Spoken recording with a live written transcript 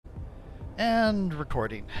And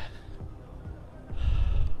recording.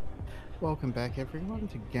 Welcome back, everyone,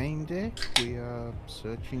 to Gamedec. We are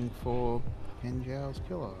searching for Ken Zhao's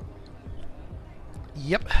killer.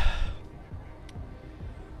 Yep.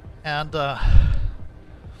 And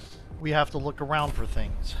we have to look around for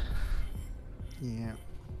things. Yeah.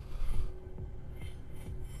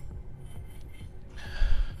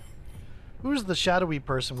 Who's the shadowy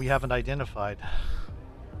person we haven't identified?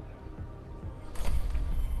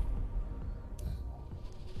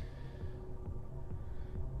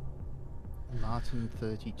 Martin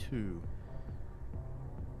 32.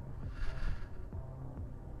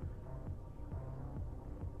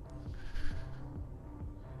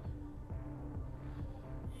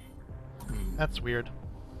 That's weird.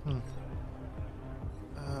 Do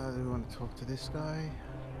we want to talk to this guy?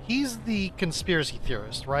 He's the conspiracy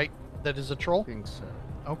theorist, right? That is a troll? I think so.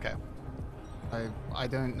 Okay. I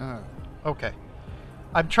don't know. Okay.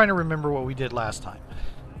 I'm trying to remember what we did last time.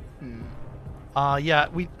 Yeah,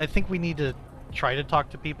 I think we need to try to talk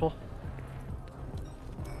to people.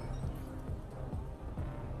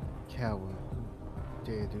 Coward.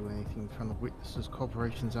 Dare do anything from the witnesses.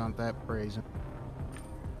 Corporations aren't that brazen.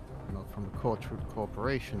 Not from a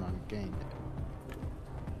corporation, I'm Gamedec.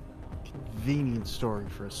 Convenient story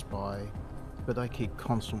for a spy, but I keep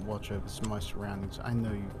constant watch over my surroundings. I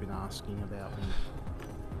know you've been asking about me.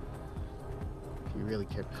 If you really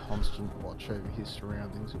kept constant watch over his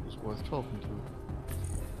surroundings, it was worth talking to him.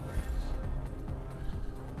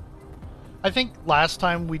 I think last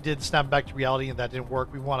time we did snap back to reality and that didn't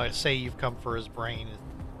work. We want to say you've come for his brain.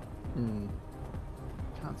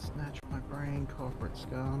 Can't snatch my brain, corporate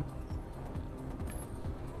scum.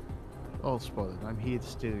 All spotted. I'm here to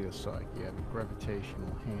steal your psyche. You have a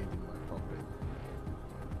gravitational hand in my pocket.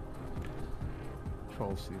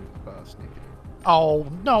 Troll city with bar sneaker. Oh,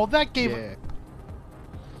 no, that gave... Yeah.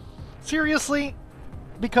 Seriously?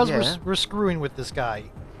 Because Yeah. we're screwing with this guy.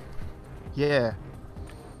 Yeah.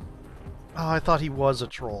 Oh, I thought he was a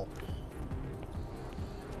troll.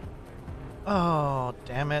 Oh,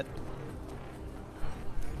 damn it.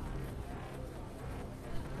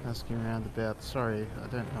 Asking around about. Sorry, I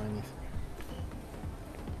don't know anything.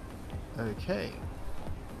 Okay.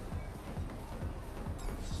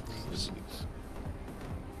 Sleeves.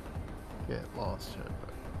 Get lost,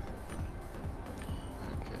 Herbert.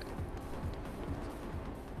 Okay.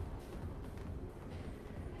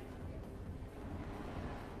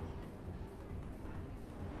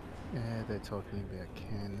 Yeah, they're talking about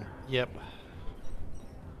Ken. Yep.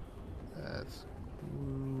 That's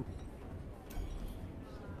cool.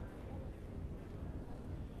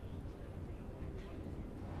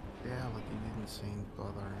 Yeah, like he didn't seem to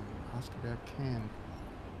bother him. Ask about Ken.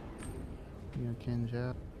 You know Ken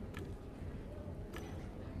Zhao?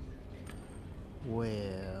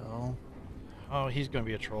 Well... Oh, he's gonna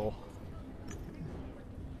be a troll.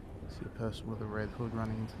 See a person with a red hood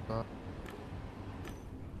running into the bar.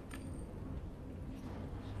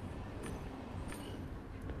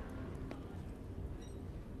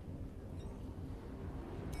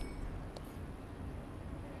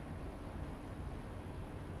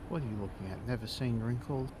 What are you looking at? Never seen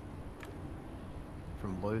wrinkles?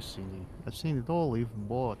 From low singing. I've seen it all, even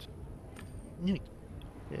bought. Yeah,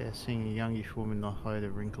 seeing a youngish woman not hide her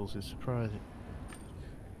wrinkles is surprising.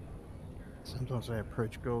 Sometimes I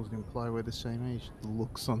approach girls and imply we're the same age. The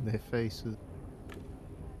looks on their faces.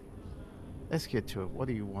 Let's get to it. What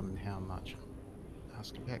do you want and how much?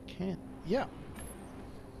 Ask about Ken. Yeah.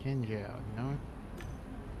 Ken Zhao, you know?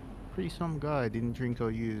 Pretty some guy, didn't drink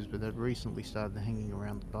or use, but had recently started hanging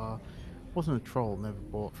around the bar. Wasn't a troll, never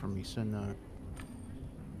bought from me, so no.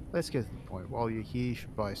 Let's get to the point. While you're here, you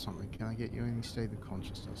should buy something. Can I get you any state of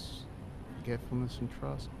consciousness? Forgetfulness and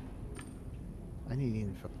trust? I need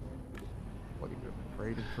info. What are you,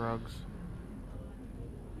 afraid of drugs?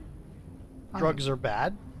 Drugs are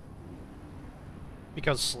bad?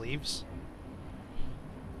 Because sleeves?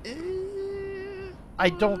 I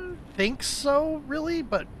don't think so, really,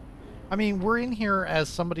 but... I mean, we're in here as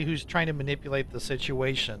somebody who's trying to manipulate the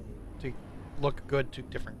situation to look good to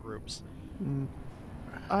different groups.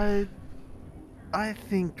 I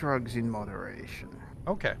think drugs in moderation.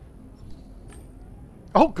 Okay.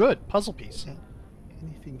 Oh, good. Puzzle piece.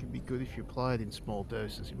 Anything can be good if you apply it in small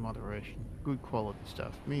doses in moderation. Good quality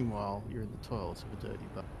stuff. Meanwhile, you're in the toilets of a dirty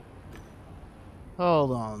bar.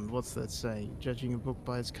 Hold on, what's that saying? Judging a book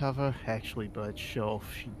by its cover? Actually by its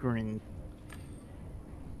shelf. She grinned.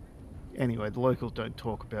 Anyway, the locals don't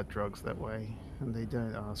talk about drugs that way, and they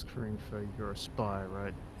don't ask for info. You're a spy,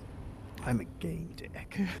 right? I'm a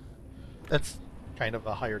Gamedec. That's kind of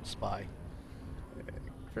a hired spy.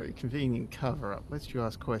 Very convenient cover-up. Lets you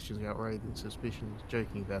ask questions without raising suspicions,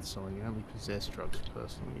 joking about selling. You only possess drugs for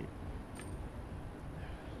personal use.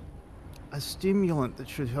 A stimulant that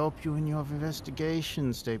should help you in your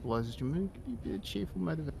investigation. Stabilizes your mood. Give you a bit of cheerful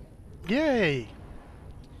motivation. Yay!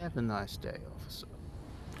 Have a nice day, officer.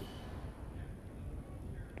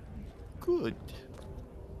 Good.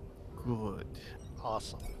 Good.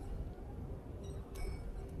 Awesome.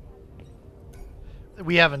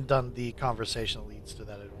 We haven't done the conversation that leads to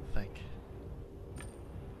that, I don't think.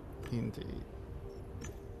 Indeed.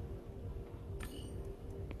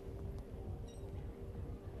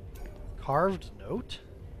 Carved note?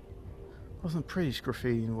 Wasn't pretty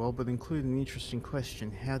graffiti well, but included an interesting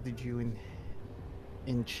question. How did you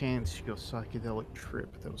enchant your psychedelic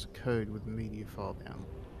trip? There was a code with a media file down.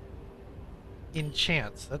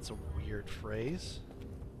 Enchants. That's a weird phrase.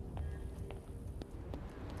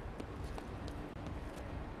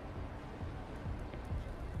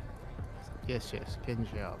 Yes,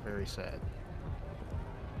 Kenjiao, very sad.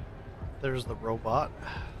 There's the robot.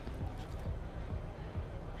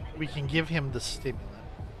 We can give him the stimulant.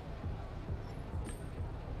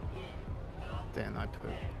 Then I put.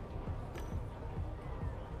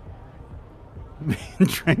 Man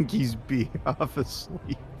drank his beer half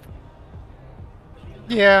asleep.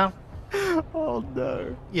 Yeah. Oh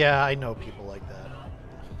no. Yeah, I know people like that.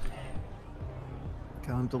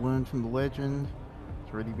 Come to learn from the legend.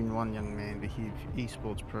 There's already been one young man, the huge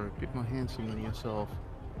esports pro, a bit more handsome than yourself.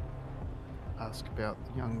 Ask about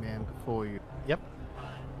the young man before you. Yep.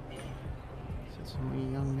 Said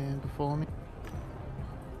some young man before me.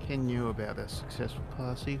 Ken knew about our successful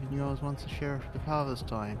past, even knew I was once the sheriff of Harvest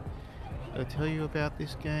Time. Did I tell you about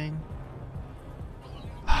this gang?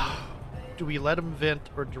 Do we let him vent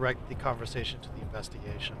or direct the conversation to the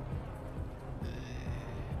investigation?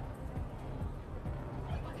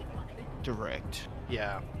 Direct.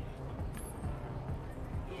 Yeah.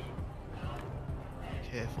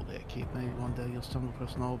 Careful there, kid. Maybe one day you'll stumble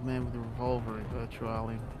across an old man with a revolver in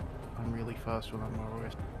virtuality. I'm really fast when I'm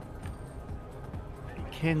arrested.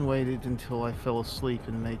 Ken waited until I fell asleep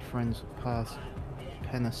and made friends with past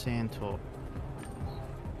Panasantor.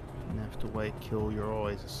 Didn't have to wait till you're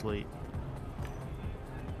always asleep.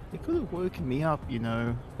 They could have woken me up, you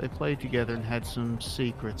know. They played together and had some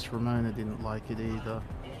secrets. Ramona didn't like it either.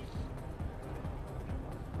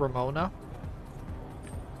 Ramona?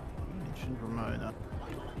 You mentioned Ramona.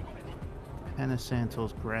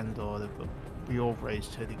 Panasantor's granddaughter, but we all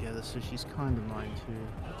raised her together, so she's kind of mine too.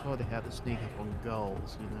 I taught her how to sneak up on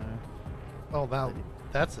gulls, you know. Oh, now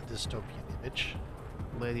that's a dystopian image.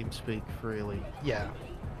 Let him speak freely. Yeah.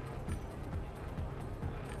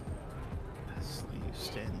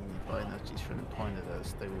 Standing nearby, noticed his friend pointed at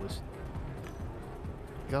us. They were listening.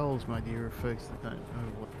 Gulls, my dear, are folks that don't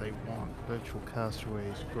know what they want. Virtual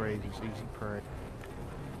castaways, graves, easy prey.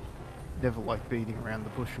 Never like beating around the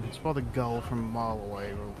bush. You can spot a gull from a mile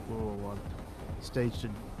away or lure one. Staged a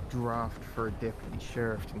draft for a deputy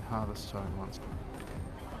sheriff in Harvest Time once.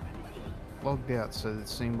 Logged out so that it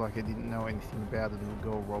seemed like I didn't know anything about it, and the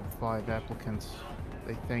girl robbed 5 applicants.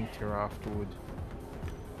 They thanked her afterward.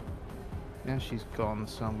 Now she's gone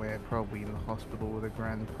somewhere, probably in the hospital with her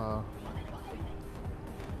grandpa.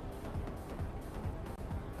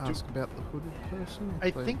 Ask about the hooded person? I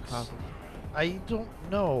think I don't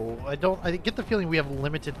know. I get the feeling we have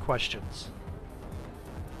limited questions.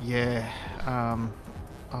 Yeah,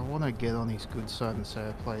 I want to get on his good side and say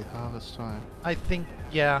I played Harvest Time. I think,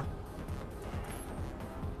 yeah.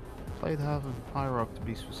 Played High Rock to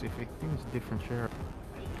be specific. I think it's a different sheriff.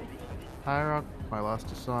 High Rock, my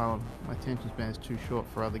last asylum. My attention span is too short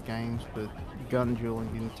for other games, but gun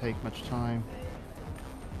dueling didn't take much time.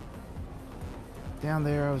 Down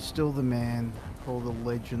there I was still the man, called the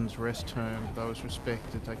Legends Rest Home, but I was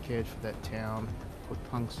respected. I cared for that town, put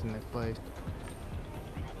punks in their place.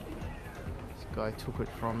 This guy took it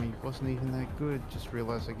from me, wasn't even that good, just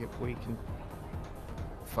realised I get weak and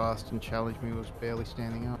fast and challenged me, was barely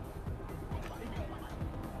standing up.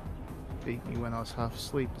 Beat me when I was half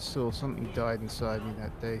asleep, but still something died inside me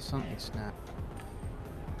that day, something snapped.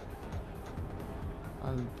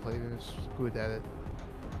 I didn't play as good at it.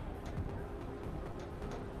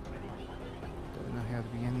 Don't know how to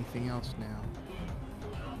be anything else now.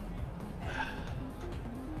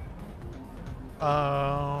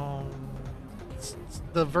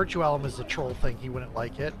 The Virtualum is a troll thing. He wouldn't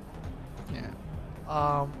like it.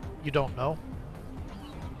 Yeah. You don't know?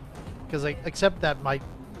 Because except that might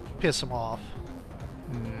piss him off.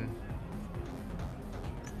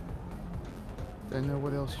 Don't know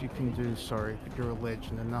what else you can do, sorry, but you're a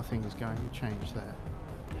legend and nothing is going to change that.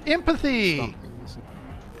 Empathy! Something isn't.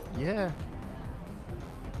 Yeah.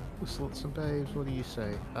 Whistlets and babes, what do you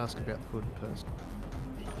say? Ask about the hood person.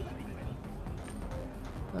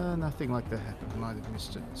 Nothing like that happened. Might have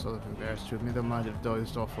missed it. Sort of embarrassed to admit I might have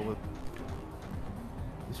dozed off a little.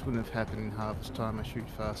 This wouldn't have happened in harvest time. I shoot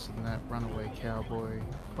faster than that. Runaway cowboy.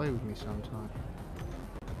 Play with me sometime.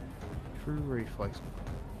 True reflex.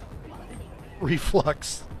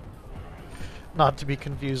 Reflux. Not to be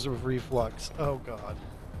confused with reflux. Oh god.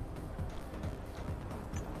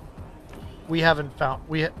 We haven't found.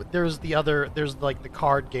 There's the other. There's like the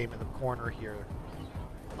card game in the corner here.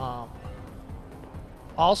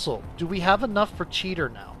 Also, do we have enough for cheater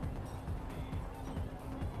now?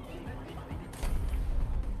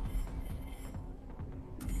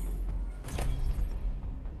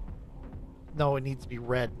 No, it needs to be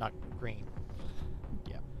red, not green.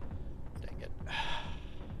 Yeah. Dang it.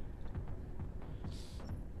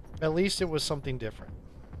 At least it was something different.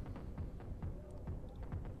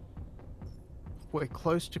 We're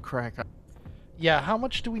close to crack. Yeah, how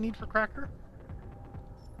much do we need for cracker?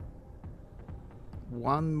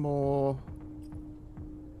 One more.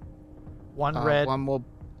 One red. One more.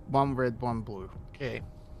 One red, one blue. Okay.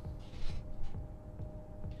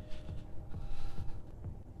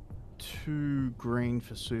 2 green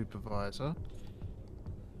for supervisor.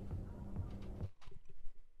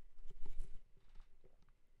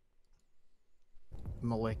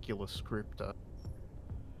 Molecular scripter.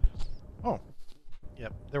 Oh.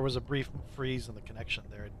 Yep. There was a brief freeze in the connection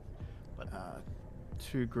there, but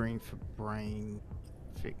 2 green for brain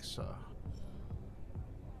fixer.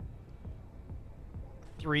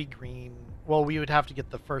 3 green. Well, we would have to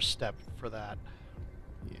get the first step for that.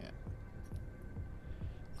 Yeah.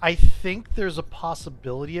 I think there's a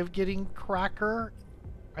possibility of getting cracker.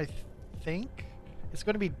 I think it's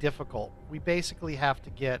going to be difficult. We basically have to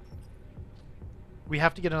get. We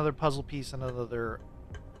have to get another puzzle piece, and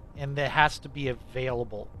it has to be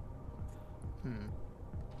available.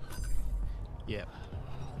 Yeah.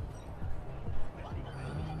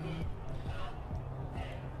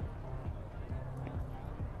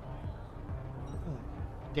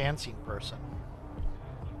 Dancing person.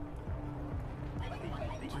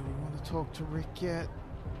 Do we want to talk to Rick yet?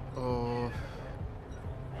 Or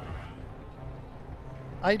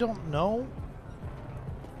I don't know.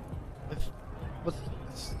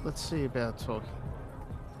 let's see about talking.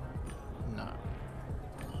 No.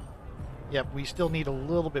 Yep, we still need a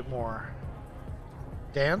little bit more.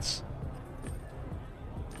 Dance?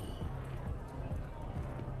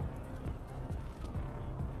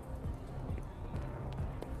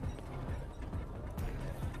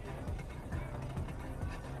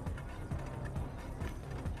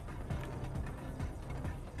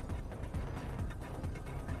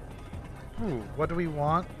 Ooh, what do we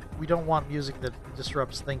want? We don't want music that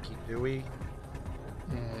disrupts thinking, do we?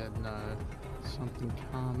 Yeah, no. Something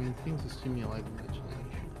calming. Things that stimulate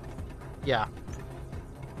imagination. Yeah.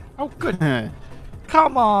 Oh, good.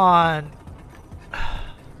 Come on!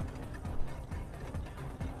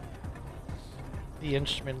 The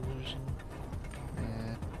instrument illusion.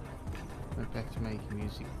 Yeah. Went back to making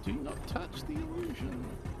music. Do not touch the illusion.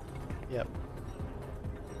 Yep.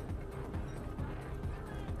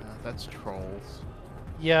 That's trolls.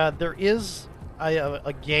 Yeah, there is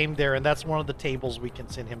a game there, and that's one of the tables we can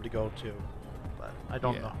send him to go to. But I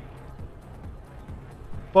don't know.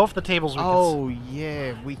 Both the tables we can...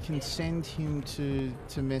 yeah, we can send him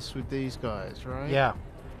to mess with these guys, right? Yeah.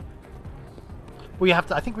 We have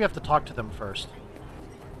to. I think we have to talk to them first.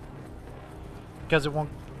 Because it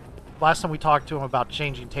won't... Last time we talked to him about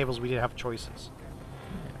changing tables, we didn't have choices.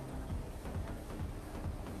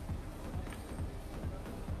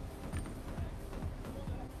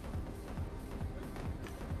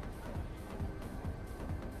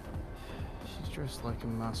 Dressed like a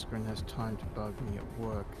masker and has time to bug me at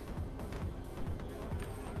work.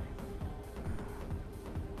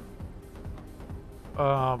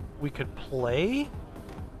 We could play?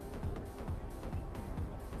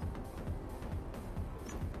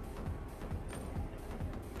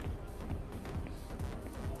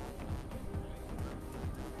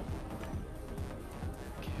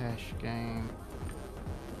 Cash game.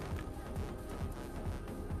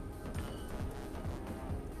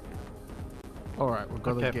 Alright, we've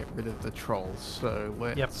got to get rid of the trolls, so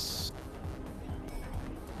let's... Yep.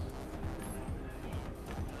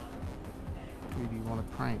 Who do you want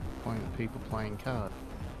to prank? Point at people playing cards.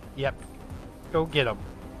 Yep. Go get them.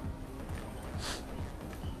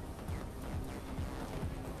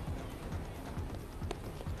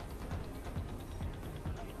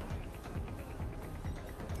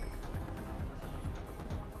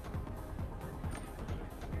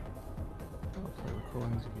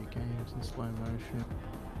 Recordings of your games in slow motion.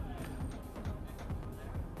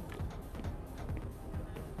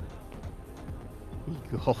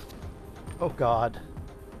 God. Oh God.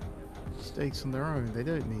 Mistakes on their own. They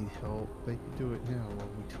don't need help. They can do it now while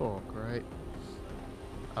we talk, right?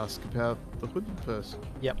 Ask about the hooded person.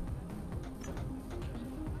 Yep.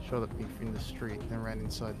 Shot at me from the street, then ran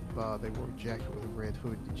inside the bar. They wore a jacket with a red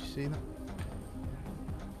hood. Did you see them?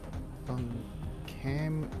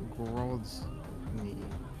 Cam Grozny.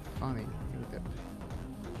 Funny. I think that.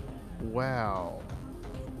 Wow.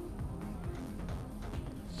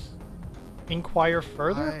 Inquire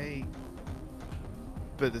further?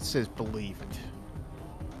 But it says believe it.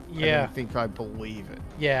 I Yeah. don't think I believe it.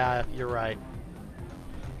 Yeah, you're right.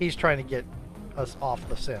 He's trying to get us off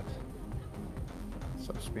the scent.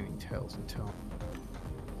 Stop spinning tails and tell.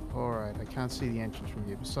 Alright, I can't see the entrance from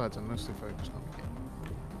here. Besides, I'm mostly focused on the game.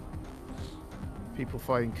 People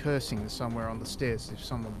fighting, cursing somewhere on the stairs as if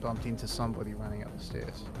someone bumped into somebody running up the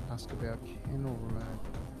stairs. Ask about Ken or Ramon?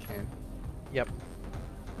 Ken. Yep.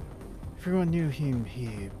 Everyone knew him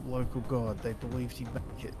here, local god. They believed he'd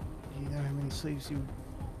make it. Do you know how many sleeves he would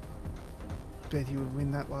bet he would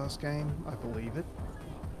win that last game? I believe it.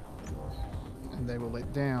 And they were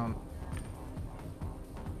let down.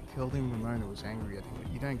 Killed him. Ramona was angry at him,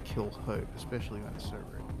 but you don't kill hope, especially when it's so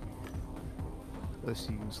red. Unless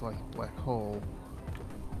he was like a black hole.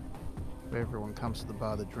 Where everyone comes to the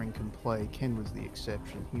bar to drink and play. Ken was the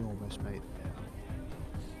exception. He almost made it out.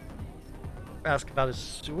 Ask about his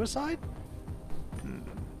suicide?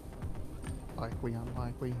 Likely,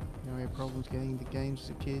 unlikely. You know, he had problems getting into games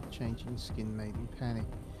as a kid. Changing his skin made him panic.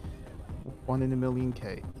 1 in a million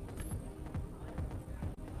K.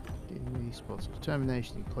 Getting these spots of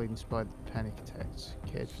determination he played in spite of the panic attacks.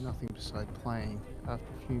 Cared for nothing beside playing.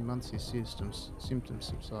 After a few months his symptoms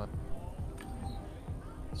subsided.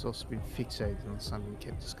 He's also been fixated on something,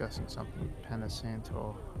 kept discussing something with Pana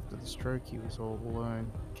Santor. After the stroke he was all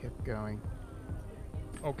alone, kept going.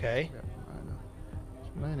 Okay.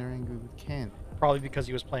 Ramona angry with Ken. Probably because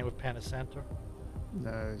he was playing with Panacenter.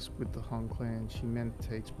 No, it's with the Hong Clan. She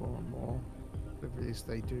meditates more and more. Whatever it is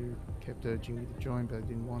they do, kept urging me to join, but I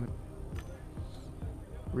didn't want it.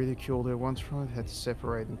 Ridiculed her once from it, had to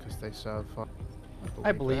separate them because they started fighting.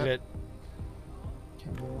 I believe it.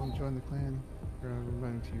 Ken didn't want to join the clan.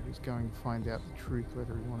 Ramona he was going to find out the truth,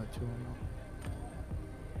 whether he wanted to or not.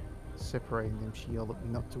 Separating them, she yelled at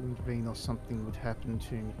me not to intervene or something would happen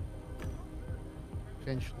to me.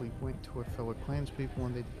 Eventually went to her fellow clanspeople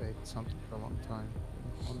and they debated something for a long time.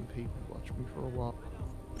 Common people watched me for a while.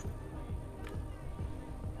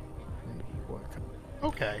 Maybe he woke up.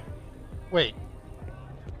 Okay. Wait.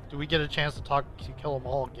 Do we get a chance to kill them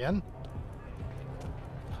all again?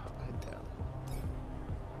 I doubt.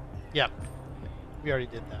 Yeah. We already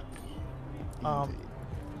did that. Indeed.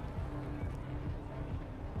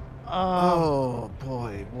 Oh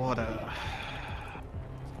boy, what a...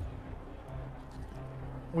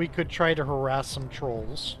 We could try to harass some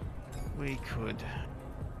trolls. We could.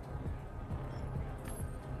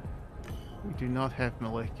 We do not have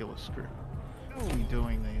molecular script. What are we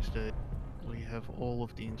doing these days? We have all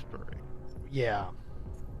of the inspiration. Yeah.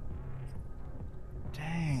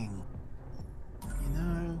 Dang. You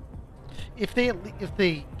know... If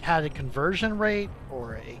they had a conversion rate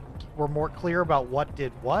or were more clear about what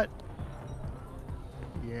did what.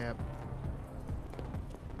 Yeah.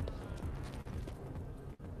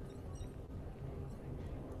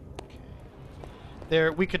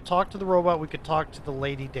 There, we could talk to the robot. We could talk to the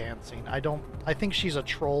lady dancing. I think she's a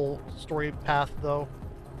troll story path though.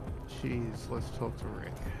 Jeez, let's talk to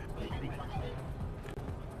Rick.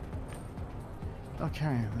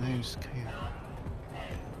 Okay, my name's Kia.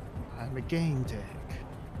 I'm a Gamedec.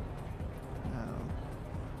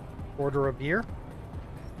 Order a beer.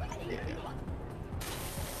 Yeah.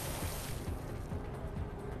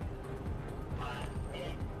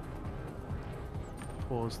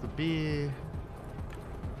 Pours the beer.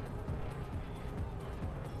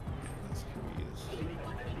 That's curious.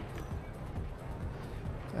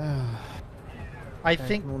 I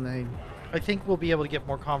think name. I think we'll be able to get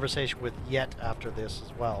more conversation with Yet after this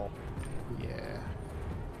as well. Yeah.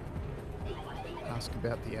 Ask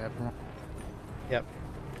about the Admiral. Yep.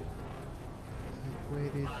 Where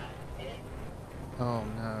did... Oh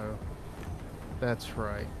no. That's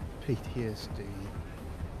right. PTSD.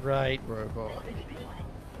 Right. Robot.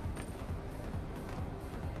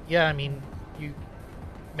 Yeah, I mean, you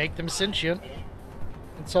make them sentient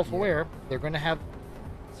and self-aware. Yeah. They're going to have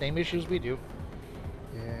the same issues we do.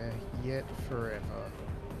 Yeah, yet forever.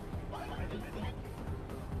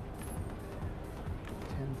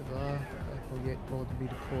 Tend the bar. I'll yet bored to be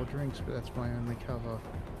to pour drinks, but that's my only cover.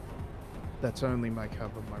 That's only my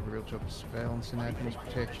cover. My real job is surveillance and Admiral's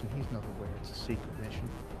protection. He's not aware it's a secret mission.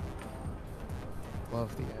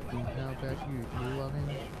 Love the admin. How about you? Do you love him?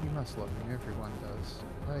 You must love him. Everyone does.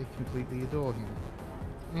 I completely adore him.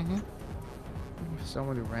 Mm-hmm.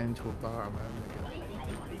 Someone who ran into a bar a moment ago.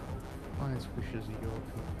 Client's wishes are your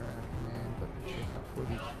command, but check our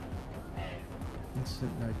footage.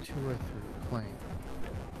 Incident note 203, claim.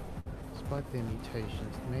 Despite their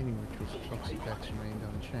mutations, the mating rituals of proxy packs remained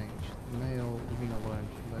unchanged. The male living alone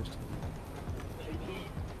for most of them.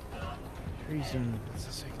 Treason, it's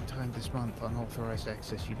the second time this month. Unauthorized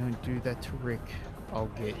access. You don't do that to Rick, I'll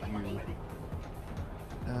get you.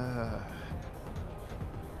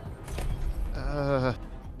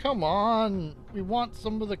 Come on! We want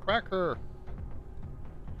some of the cracker!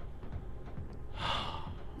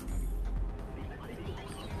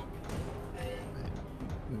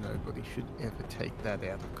 Nobody should ever take that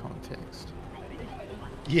out of context.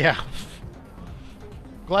 Yeah.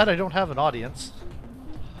 Glad I don't have an audience.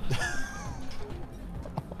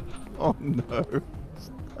 Oh no.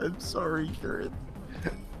 I'm sorry, Jared.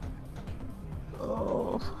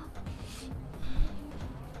 Oh.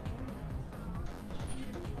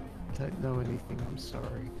 Don't know anything, I'm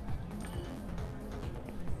sorry.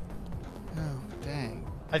 Oh, dang.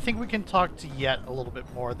 I think we can talk to Yet a little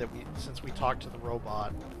bit more since we talked to the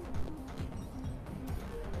robot.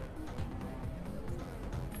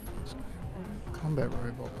 Combat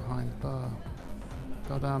robot behind the bar.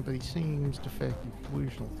 Goddamn, but he seems defective,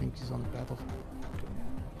 delusional, thinks he's on the battlefield.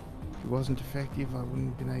 If he wasn't defective, I wouldn't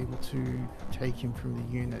have been able to take him from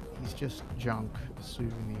the unit. He's just junk, a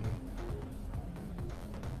souvenir.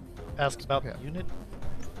 Ask about the unit?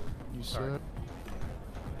 You, sir?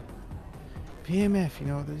 PMF, you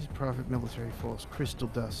know, this is private military force. Crystal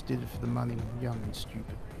Dust did it for the money, young and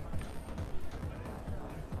stupid.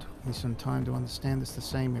 Took me some time to understand it's the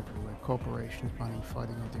same everywhere. Corporations, money,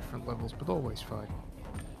 fighting on different levels, but always fighting.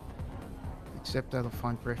 Except that'll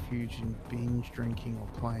find refuge in binge drinking or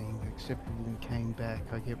playing. Except when came back,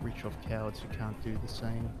 I get rich off cowards who can't do the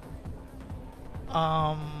same.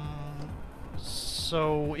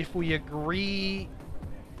 So if we agree...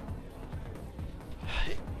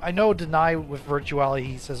 I know deny with virtuality,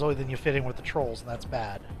 he says, oh, then you fit in with the trolls, and that's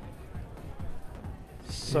bad.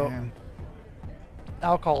 So, yeah.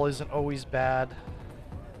 Alcohol isn't always bad.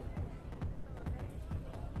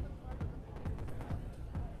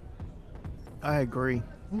 I agree.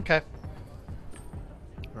 Okay.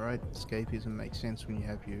 Alright, escapism makes sense when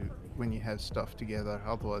you have stuff together.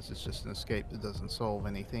 Otherwise, it's just an escape that doesn't solve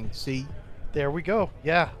anything. See? There we go.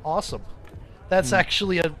 Yeah, awesome. That's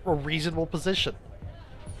actually a reasonable position.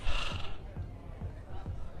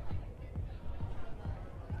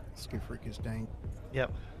 Skiffrick is dang.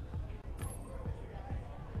 Yep.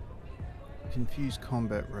 Confused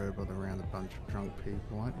combat robot around a bunch of drunk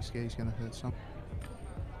people. Aren't you scared he's going to hurt some?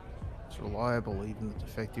 It's reliable, even the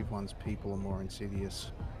defective ones. People are more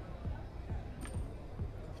insidious.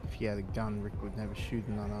 If he had a gun, Rick would never shoot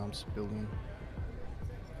an unarmed civilian.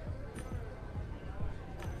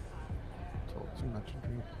 Talk too much and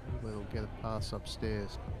drink too little. Get a pass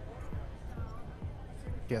upstairs.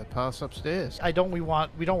 Get a pass upstairs. We don't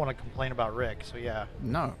want to complain about Rick, so yeah.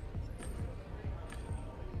 No.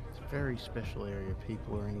 It's a very special area.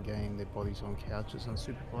 People are in game, their bodies on couches,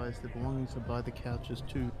 unsupervised, their belongings are by the couches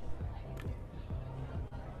too.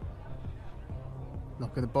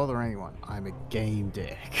 Not gonna bother anyone. I'm a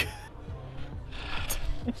Gamedec.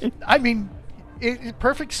 I mean, it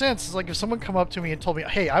perfect sense. It's like if someone come up to me and told me,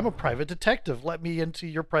 hey, I'm a private detective, let me into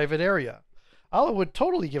your private area. I would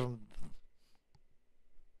totally give them...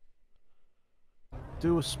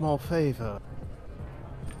 Do a small favor.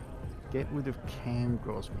 Get rid of Cam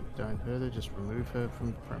Grosby. Don't hurt her, just remove her from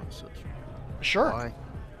the premises. Sure. Why?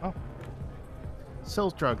 Oh.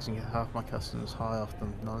 Sells drugs and get half my customers high off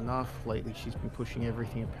them. Not enough. Lately she's been pushing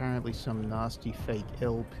everything. Apparently some nasty fake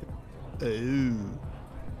L pill. Ooh.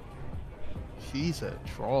 She's a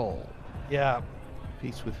troll. Yeah.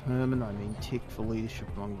 Peace with Herman, I mean Tick for leadership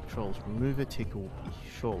among the trolls. Remove her, Tick will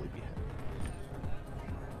surely be happy.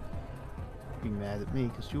 Be mad at me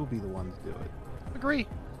because you'll be the one to do it. Agree.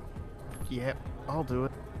 Yep, I'll do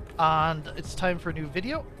it. And it's time for a new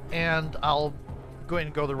video, and I'll go ahead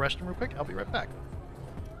and go to the restroom real quick. I'll be right back.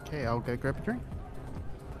 Okay, I'll go grab a drink.